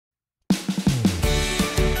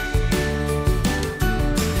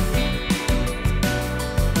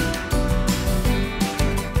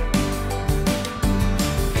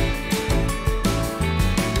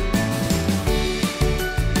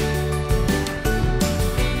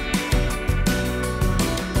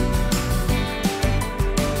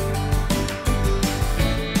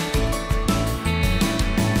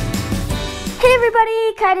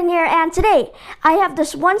Kleine here, and today I have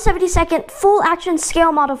this 1/72 full action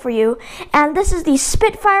scale model for you, and this is the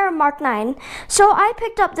Spitfire Mx IX. So I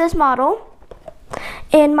picked up this model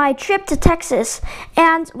in my trip to Texas,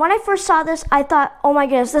 and when I first saw this I thought, oh my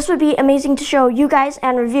goodness, this would be amazing to show you guys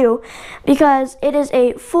and review because it is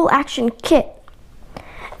a full action kit.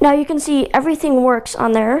 Now you can see everything works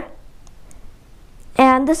on there,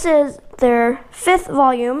 and this is their 5th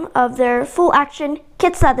volume of their full action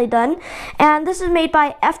kits that they've done, and this is made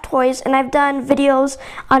by F-Toys, and I've done videos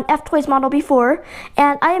on F-Toys model before,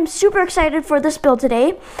 and I am super excited for this build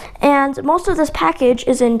today. And most of this package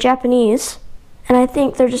is in Japanese, and I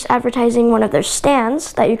think they're just advertising one of their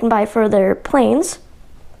stands that you can buy for their planes,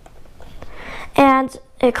 and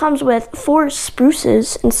it comes with 4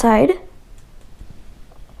 spruces inside.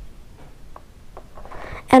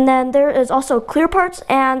 And then there is also clear parts,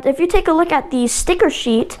 and if you take a look at the sticker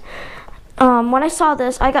sheet, when I saw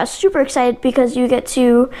this, I got super excited because you get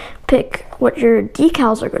to pick what your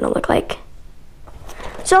decals are going to look like.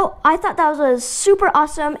 So I thought that was super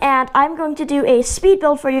awesome, and I'm going to do a speed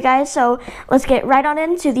build for you guys, so let's get right on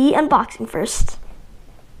into the unboxing first.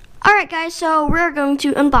 Alright guys, so we're going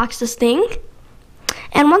to unbox this thing,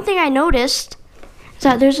 and one thing I noticed is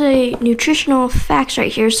that there's a nutritional facts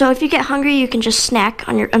right here. So if you get hungry, you can just snack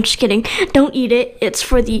on your, I'm just kidding, don't eat it, it's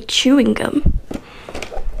for the chewing gum.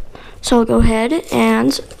 So I'll go ahead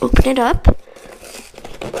and open it up,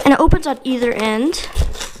 and it opens on either end.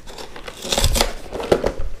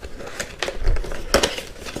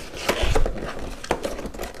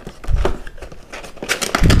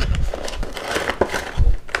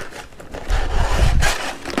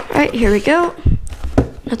 Alright, here we go.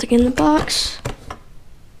 Nothing in the box.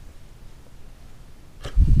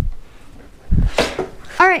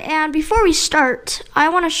 Alright, and before we start, I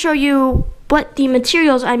want to show you what the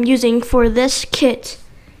materials I'm using for this kit.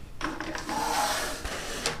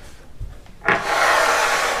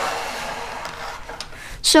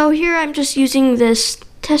 So here I'm just using this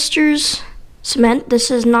Testors cement.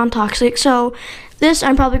 This is non-toxic, so this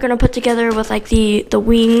I'm probably going to put together with like the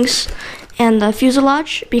wings and the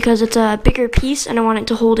fuselage because it's a bigger piece and I want it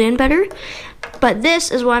to hold in better. But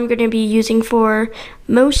this is what I'm going to be using for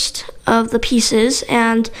most of the pieces,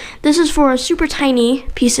 and this is for super tiny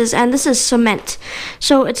pieces, and this is cement.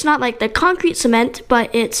 So it's not like the concrete cement, but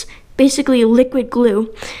it's basically liquid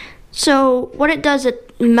glue. So what it does,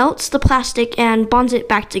 it melts the plastic and bonds it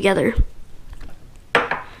back together.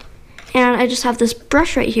 And I just have this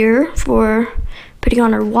brush right here for putting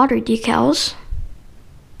on our water decals.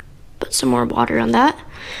 Put some more water on that.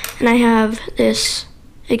 And I have this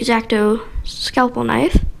xacto scalpel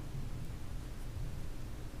knife.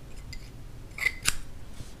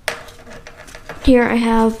 Here I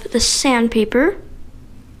have the sandpaper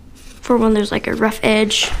for when there's like a rough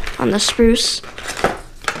edge on the spruce.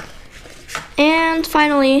 And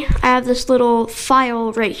finally, I have this little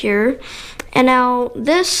file right here. And now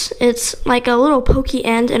this, it's like a little pokey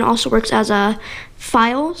end and also works as a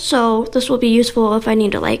file. So this will be useful if I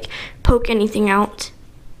need to like poke anything out.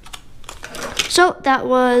 So that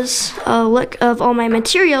was a look of all my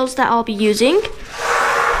materials that I'll be using.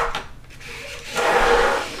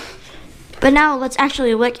 But now let's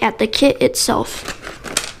actually look at the kit itself.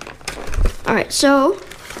 Alright, so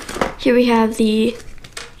here we have the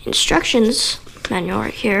instructions manual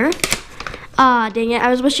right here. Dang it, I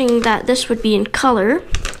was wishing that this would be in color.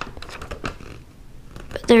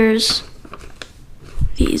 But there's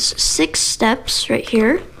these 6 steps right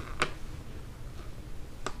here.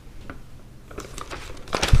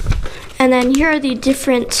 And then here are the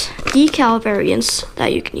different decal variants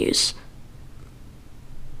that you can use.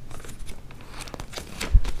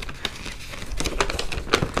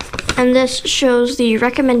 And this shows the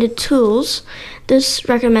recommended tools. This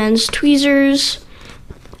recommends tweezers,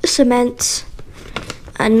 cement,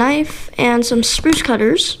 a knife, and some spruce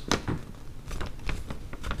cutters.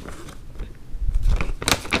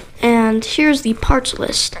 And here's the parts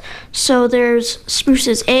list. So there's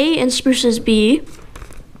spruces A and spruces B.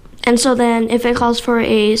 And so then if it calls for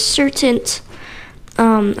a certain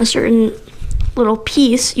little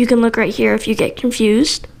piece, you can look right here if you get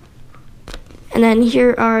confused. And then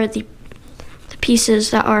here are the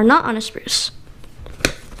pieces that are not on a spruce.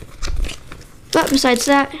 But besides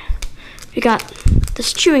that, we got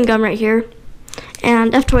this chewing gum right here.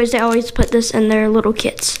 And F-Toys, they always put this in their little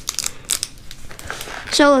kits.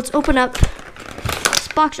 So let's open up this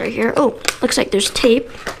box right here. Oh, looks like there's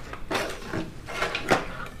tape.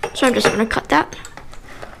 So I'm just going to cut that.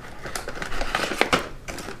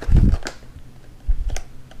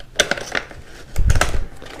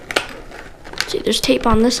 See, there's tape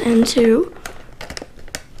on this end too.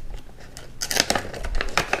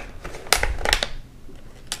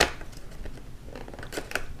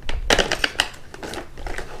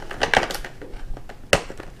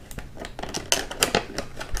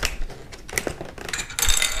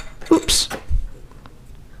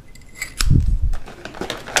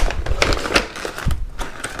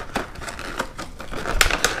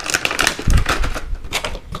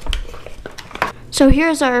 So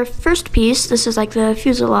here's our first piece. This is like the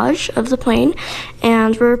fuselage of the plane,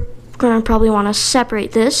 and we're gonna probably want to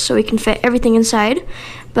separate this so we can fit everything inside.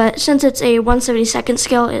 But since it's a 1/72nd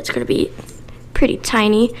scale, it's gonna be pretty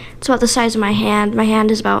tiny. It's about the size of my hand. My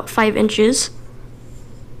hand is about 5 inches.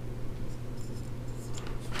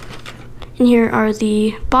 And here are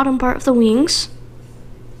the bottom part of the wings.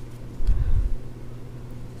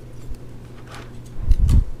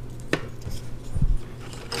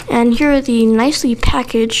 And here are the nicely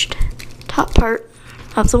packaged top part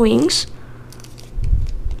of the wings.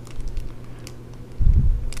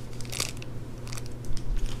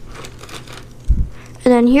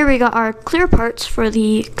 And then here we got our clear parts for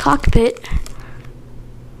the cockpit.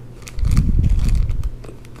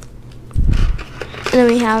 And then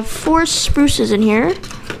we have 4 spruces in here.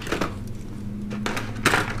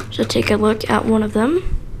 So take a look at one of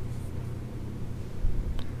them.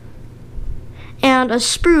 And a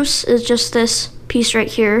spruce is just this piece right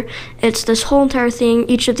here. It's this whole entire thing.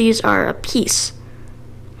 Each of these are a piece.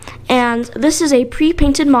 And this is a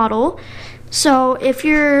pre-painted model. So if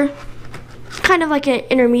you're kind of like an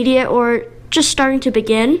intermediate or just starting to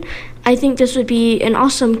begin, I think this would be an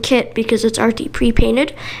awesome kit because it's already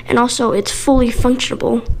pre-painted and also it's fully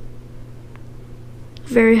functionable.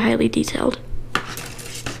 Very highly detailed.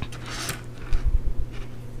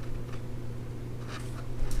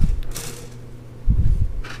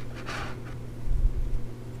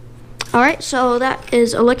 Alright, so that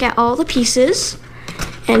is a look at all the pieces.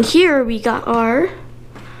 And here we got our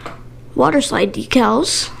water slide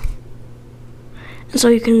decals. And so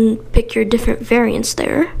you can pick your different variants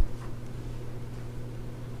there.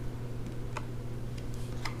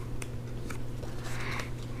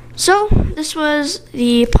 So this was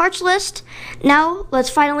the parts list. Now let's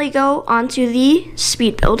finally go on to the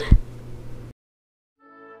speed build.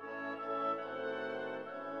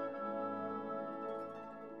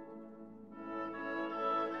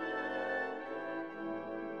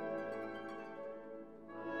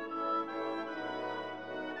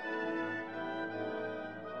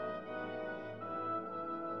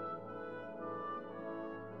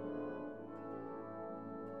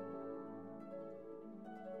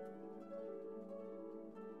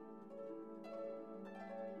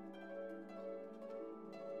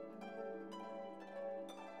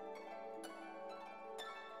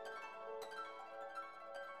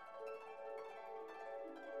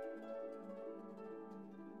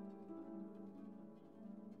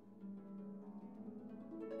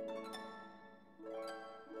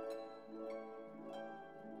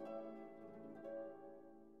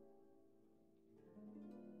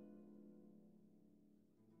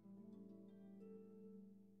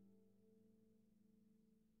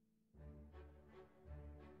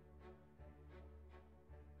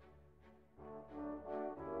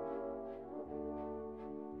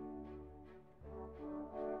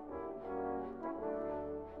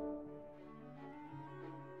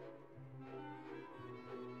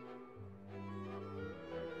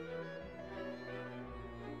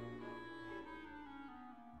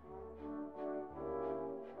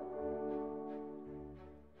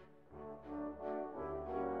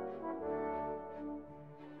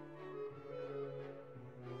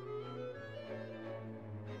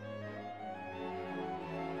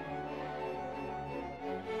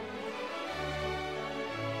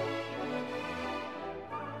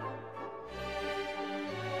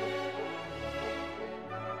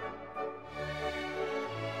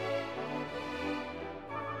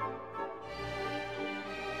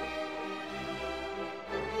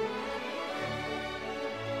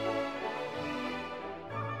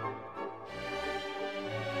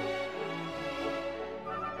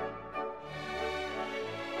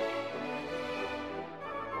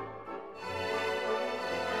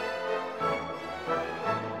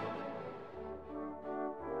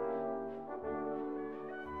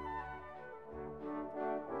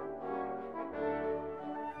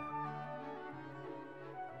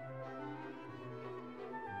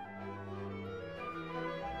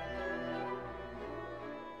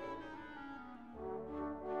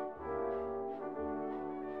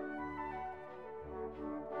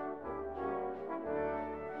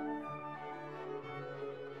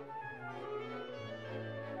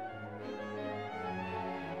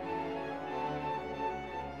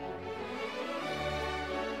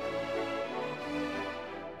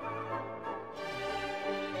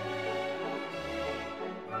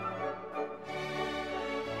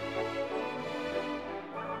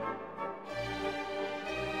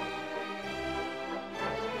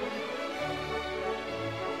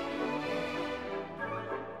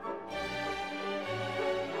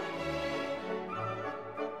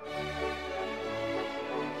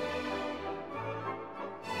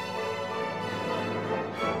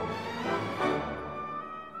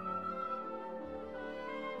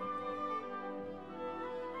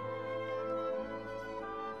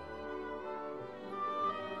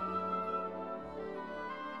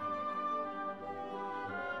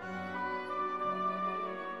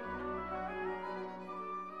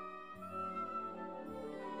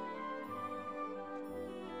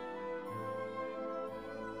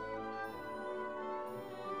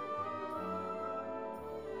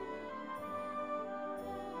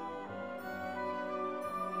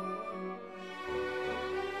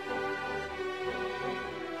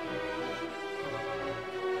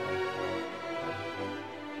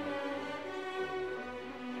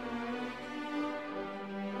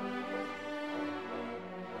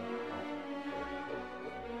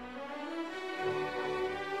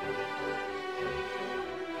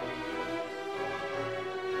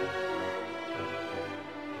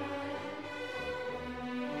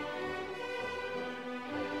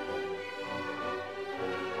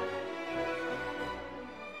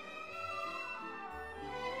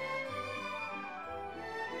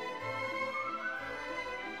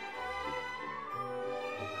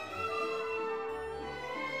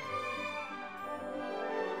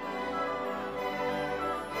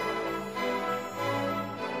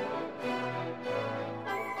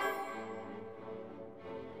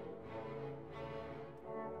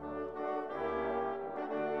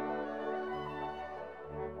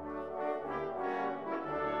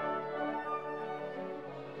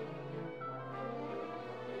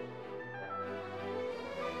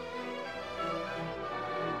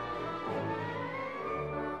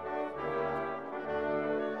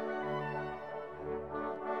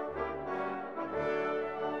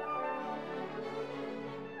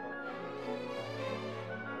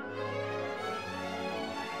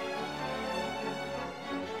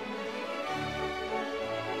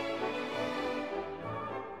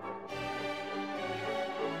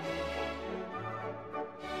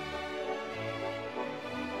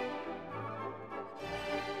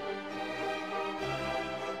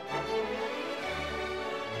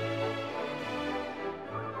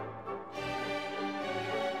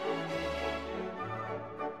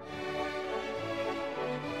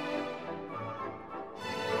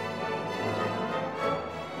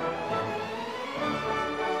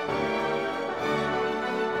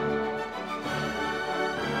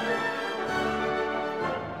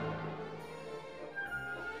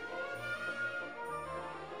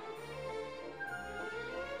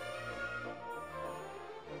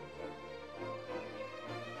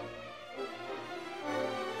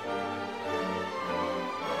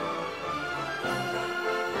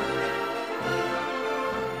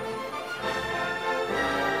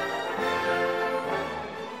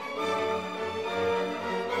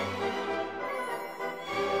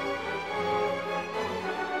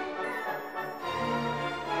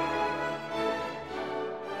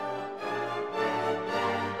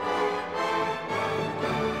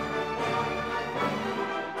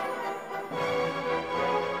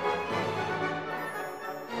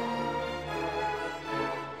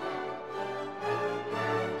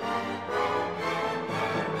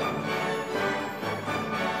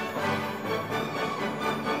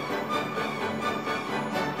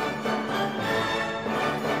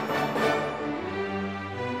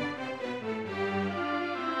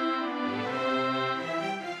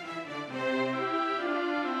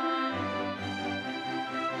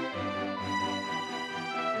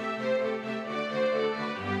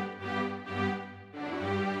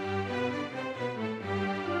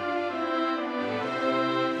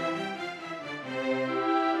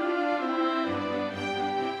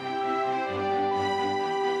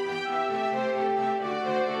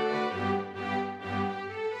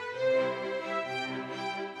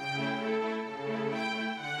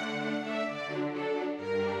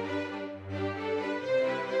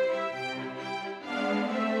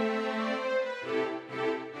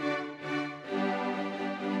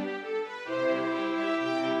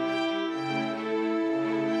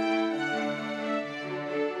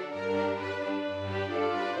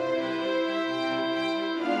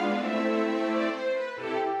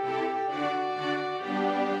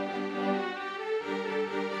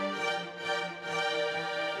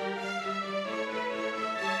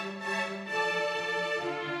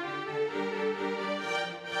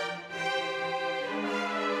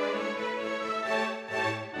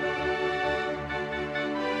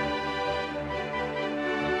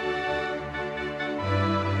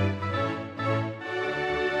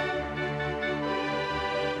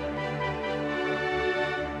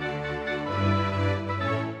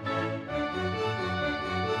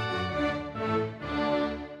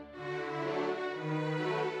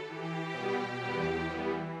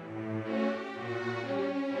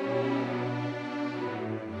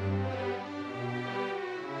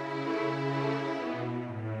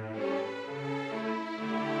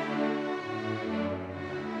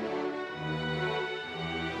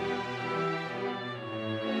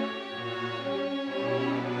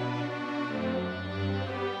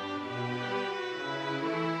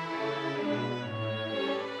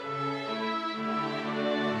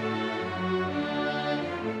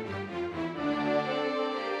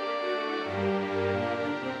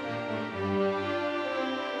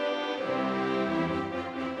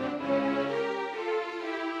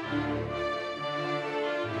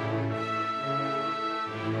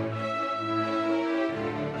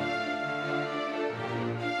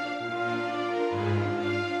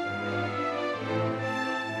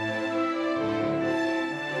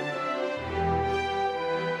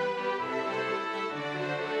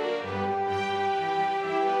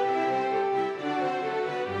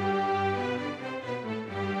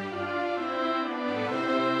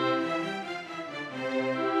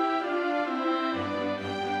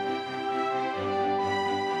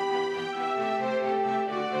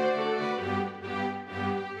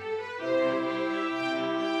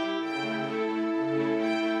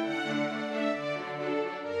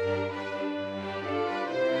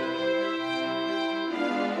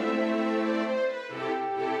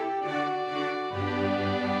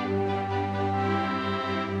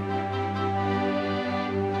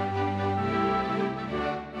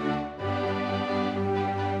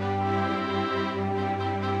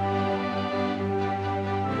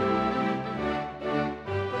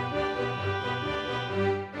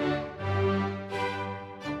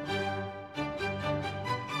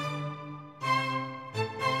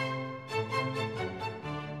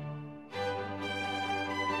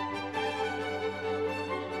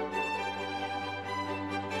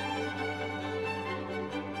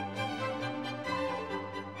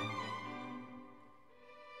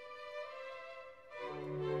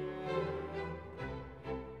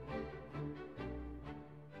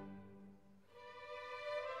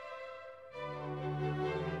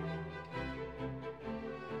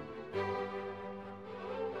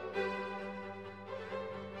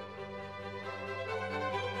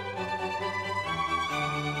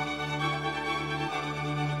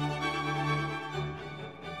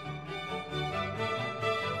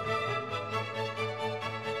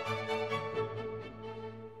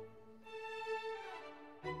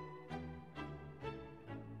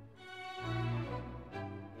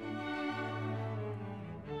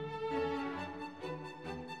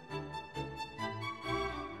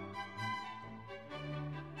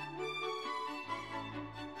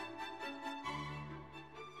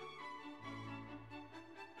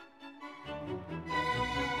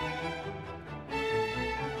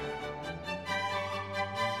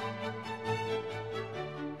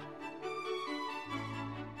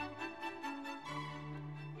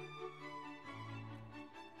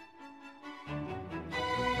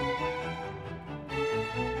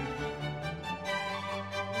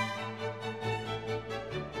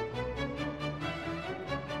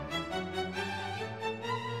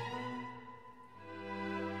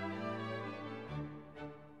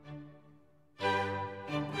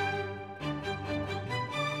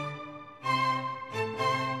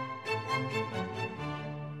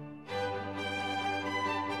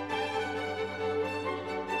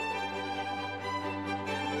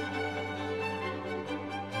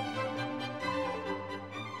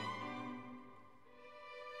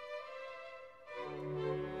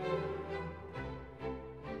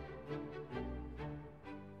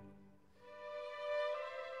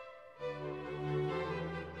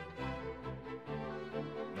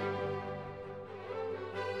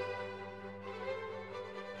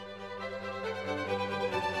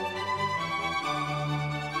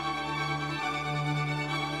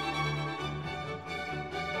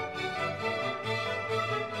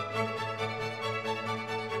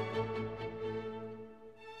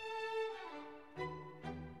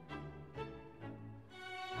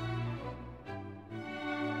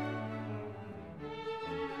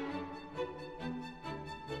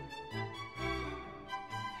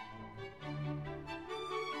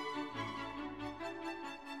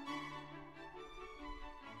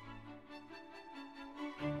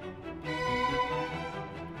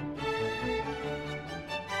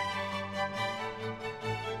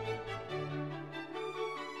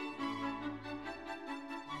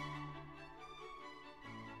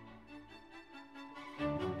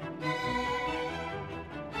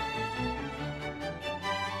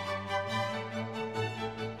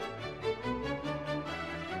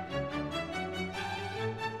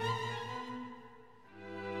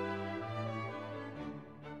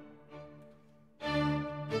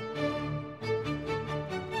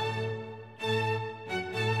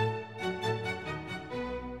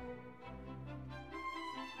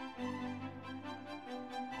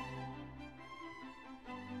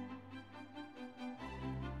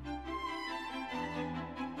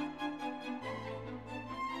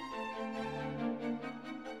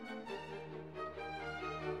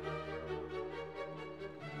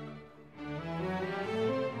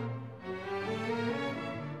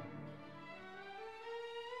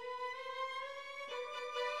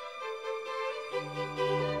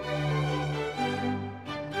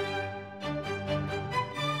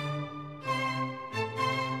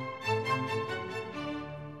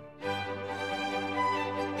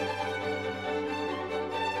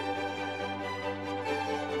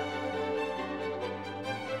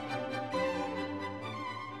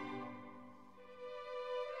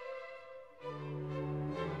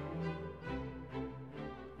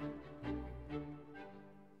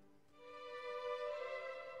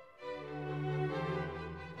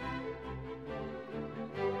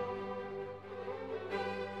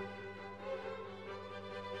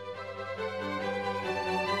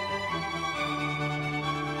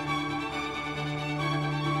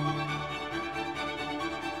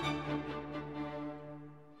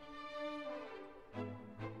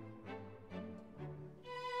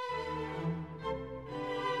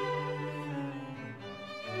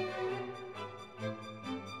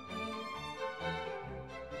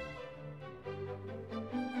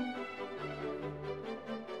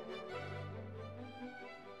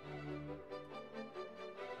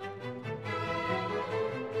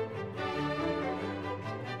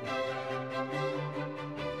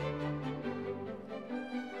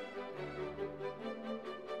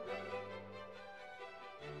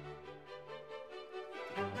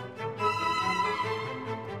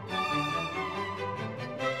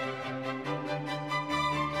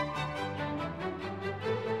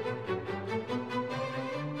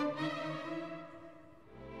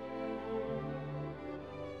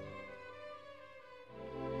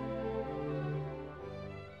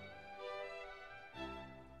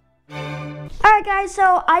 Alright guys,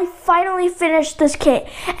 so I finally finished this kit,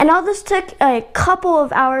 and all this took a couple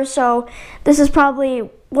of hours, so this is probably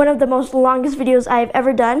one of the most longest videos I've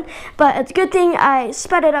ever done, but it's a good thing I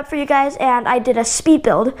sped it up for you guys and I did a speed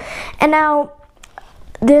build. And now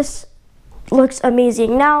this looks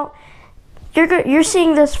amazing. Now you're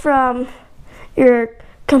seeing this from your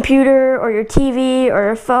computer or your TV or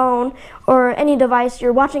your phone or any device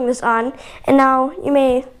you're watching this on, and now you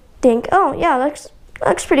may think, oh yeah, looks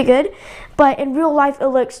pretty good, but in real life it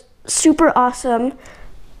looks super awesome.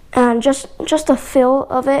 And just the feel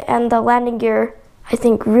of it and the landing gear, I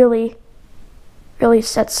think really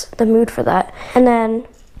sets the mood for that. And then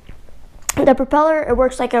the propeller, it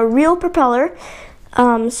works like a real propeller,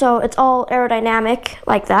 so it's all aerodynamic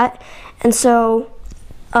like that. And so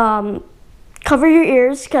cover your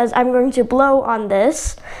ears because I'm going to blow on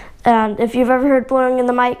this, and if you've ever heard blowing in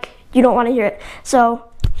the mic, you don't want to hear it. So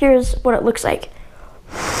here's what it looks like,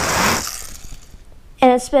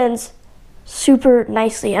 and it spins super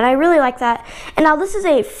nicely, and I really like that. And now this is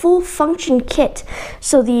a full function kit,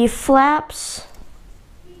 so the flaps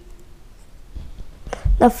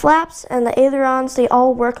and the ailerons, they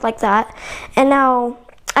all work like that. And now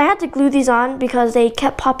I had to glue these on because they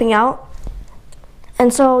kept popping out,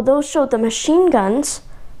 and so those showed the machine guns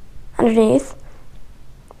underneath.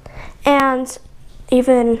 And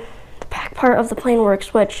even the back part of the plane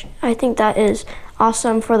works, which I think that is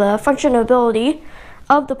awesome for the functionability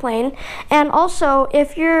of the plane. And also,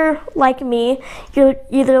 if you're like me, you're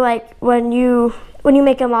either like, when you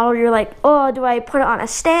make a model, you're like, oh, do I put it on a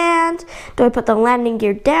stand? Do I put the landing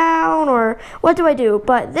gear down? Or what do I do?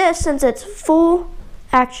 But this, since it's full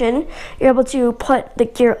action, you're able to put the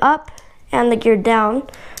gear up and the gear down.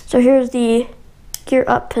 So here's the gear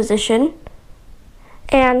up position,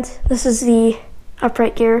 and this is the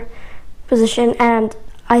upright gear position, and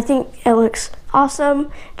I think it looks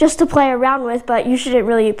awesome just to play around with. But you shouldn't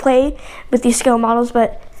really play with these scale models,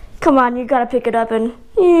 but come on, you gotta pick it up and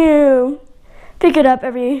pick it up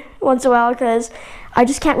every once in a while, because I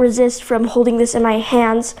just can't resist from holding this in my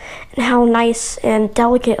hands and how nice and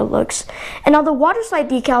delicate it looks. And now the water slide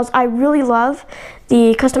decals, I really love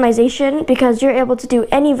the customization because you're able to do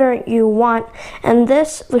any variant you want. And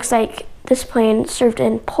this looks like this plane served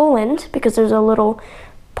in Poland because there's a little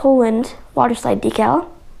Poland water slide decal.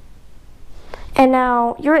 And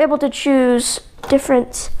now you're able to choose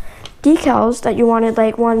different decals that you wanted,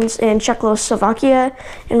 like ones in Czechoslovakia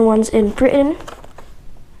and ones in Britain.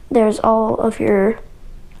 There's all of your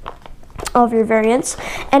variants.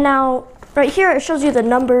 And now right here it shows you the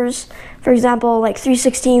numbers, for example, like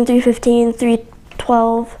 316, 315,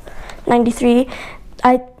 312, 93.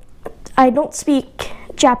 I don't speak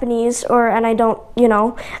Japanese, and I don't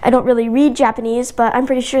really read Japanese, but I'm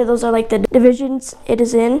pretty sure those are like the divisions it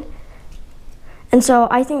is in. And so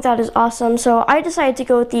I think that is awesome. So I decided to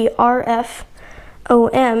go with the RFOM,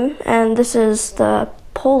 and this is the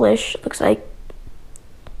Polish, looks like.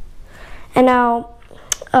 And now,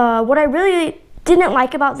 what I really didn't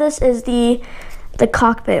like about this is the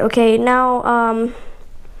cockpit. Okay, now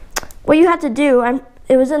what you had to do,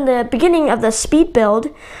 it was in the beginning of the speed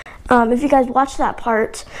build. If you guys watched that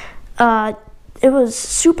part, it was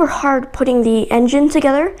super hard putting the engine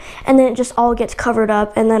together, and then it just all gets covered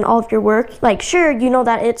up, and then all of your work, like, sure, you know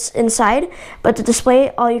that it's inside, but to display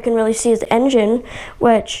it, all you can really see is the engine,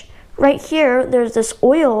 which right here, there's this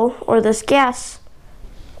oil or this gas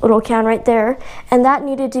little can right there, and that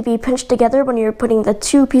needed to be pinched together when you're putting the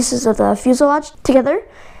two pieces of the fuselage together,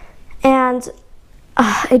 and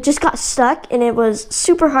it just got stuck, and it was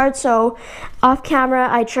super hard. So off camera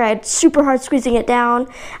I tried super hard squeezing it down.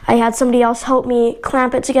 I had somebody else help me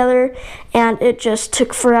clamp it together, and it just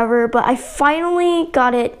took forever, but I finally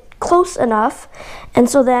got it close enough. And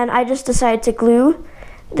so then I just decided to glue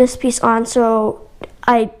this piece on. So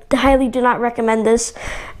I highly do not recommend this,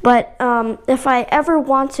 but if I ever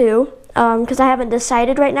want to, because I haven't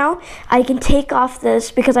decided right now, I can take off this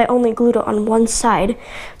because I only glued it on one side.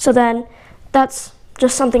 So then that's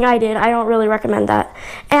just something I did. I don't really recommend that.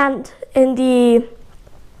 And in the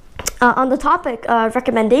on the topic of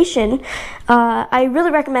recommendation, I really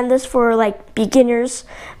recommend this for like beginners.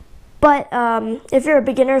 But if you're a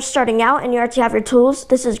beginner starting out and you already have your tools,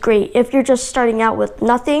 this is great. If you're just starting out with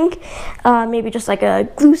nothing, maybe just like a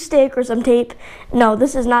glue stick or some tape, no,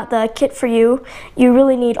 this is not the kit for you. You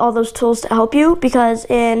really need all those tools to help you, because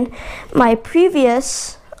in my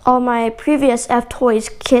previous, all my previous F-Toys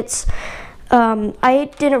kits, I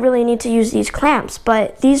didn't really need to use these clamps,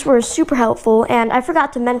 but these were super helpful. And I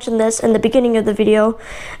forgot to mention this in the beginning of the video,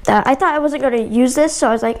 that I thought I wasn't going to use this, so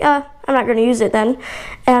I was like, I'm not going to use it then.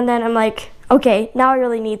 And then I'm like, okay, now I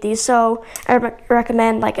really need these. So I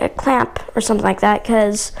recommend like a clamp or something like that,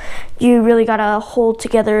 because you really got to hold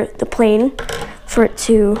together the plane for it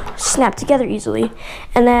to snap together easily.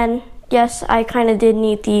 And then, yes, I kind of did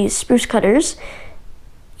need these spruce cutters,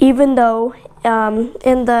 even though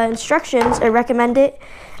in the instructions I recommend it.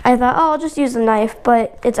 I thought, oh, I'll just use a knife,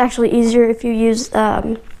 but it's actually easier if you use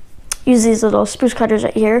these little spruce cutters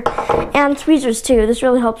right here, and tweezers too. This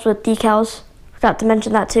really helps with decals. Forgot to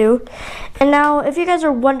mention that too. And now, if you guys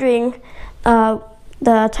are wondering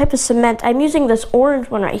the type of cement. I'm using this orange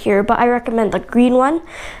one right here, but I recommend the green one.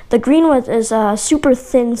 The green one is a super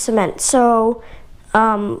thin cement. So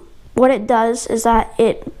what it does is that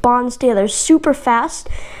it bonds together super fast,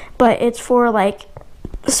 but it's for like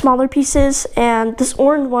smaller pieces, and this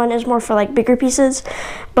orange one is more for like bigger pieces.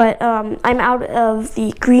 But I'm out of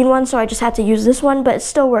the green one, so I just had to use this one, but it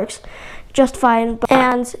still works just fine.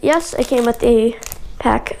 And yes, it came with a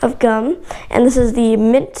pack of gum, and this is the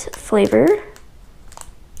mint flavor.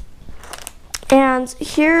 And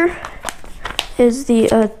here is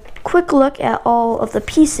the quick look at all of the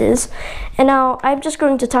pieces. And now I'm just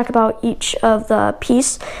going to talk about each of the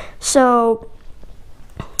piece. So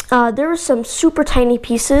there were some super tiny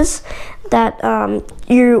pieces that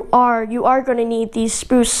you are going to need these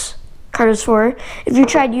spruce cutters for. If you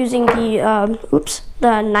tried using the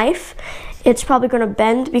knife, it's probably going to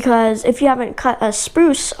bend, because if you haven't cut a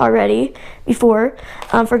spruce already before,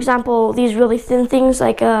 for example, these really thin things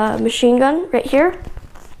like a machine gun right here,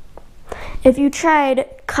 if you tried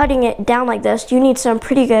cutting it down like this, you need some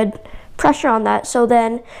pretty good pressure on that, so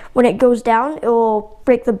then when it goes down, it will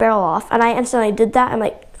break the barrel off. And I instantly did that. I'm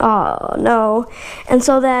like, oh no. And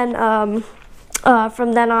so then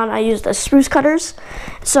from then on, I used the spruce cutters.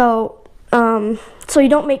 So so you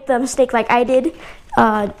don't make the mistake like I did.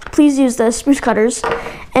 Please use the spruce cutters.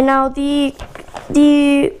 And now the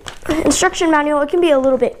instruction manual, it can be a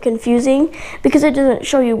little bit confusing because it doesn't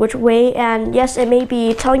show you which way, and yes, it may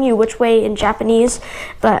be telling you which way in Japanese,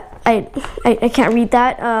 but I can't read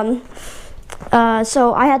that.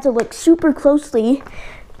 So I had to look super closely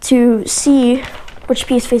to see which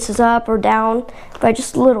piece faces up or down by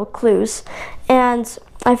just little clues. And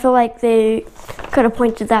I feel like they could have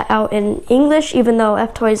pointed that out in English, even though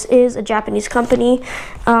F-Toys is a Japanese company.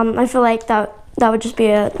 I feel like that would just be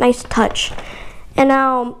a nice touch. And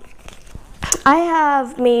now, I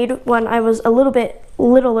have made, when I was a little bit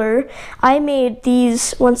littler, I made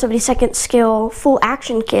these 1/72 scale full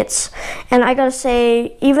action kits. And I gotta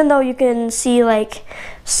say, even though you can see like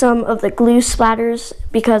some of the glue splatters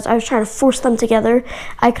because I was trying to force them together,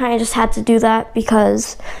 I kind of just had to do that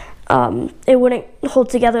because it wouldn't hold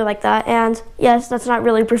together like that. And yes, that's not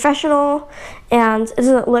really professional, and it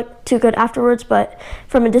doesn't look too good afterwards, but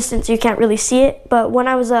from a distance you can't really see it. But when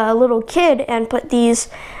I was a little kid and put these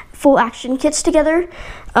full action kits together,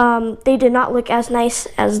 they did not look as nice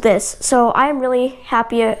as this. So I'm really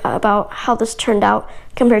happy about how this turned out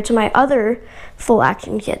compared to my other full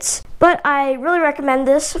action kits. But I really recommend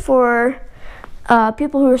this for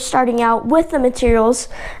people who are starting out with the materials,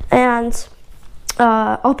 and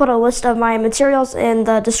I'll put a list of my materials in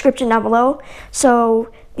the description down below,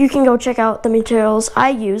 so you can go check out the materials I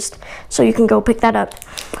used, so you can go pick that up.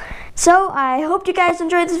 So I hope you guys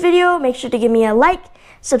enjoyed this video. Make sure to give me a like,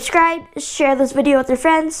 subscribe, share this video with your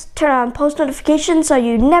friends, turn on post notifications so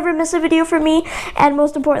you never miss a video from me, and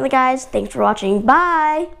most importantly guys, thanks for watching.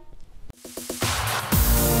 Bye!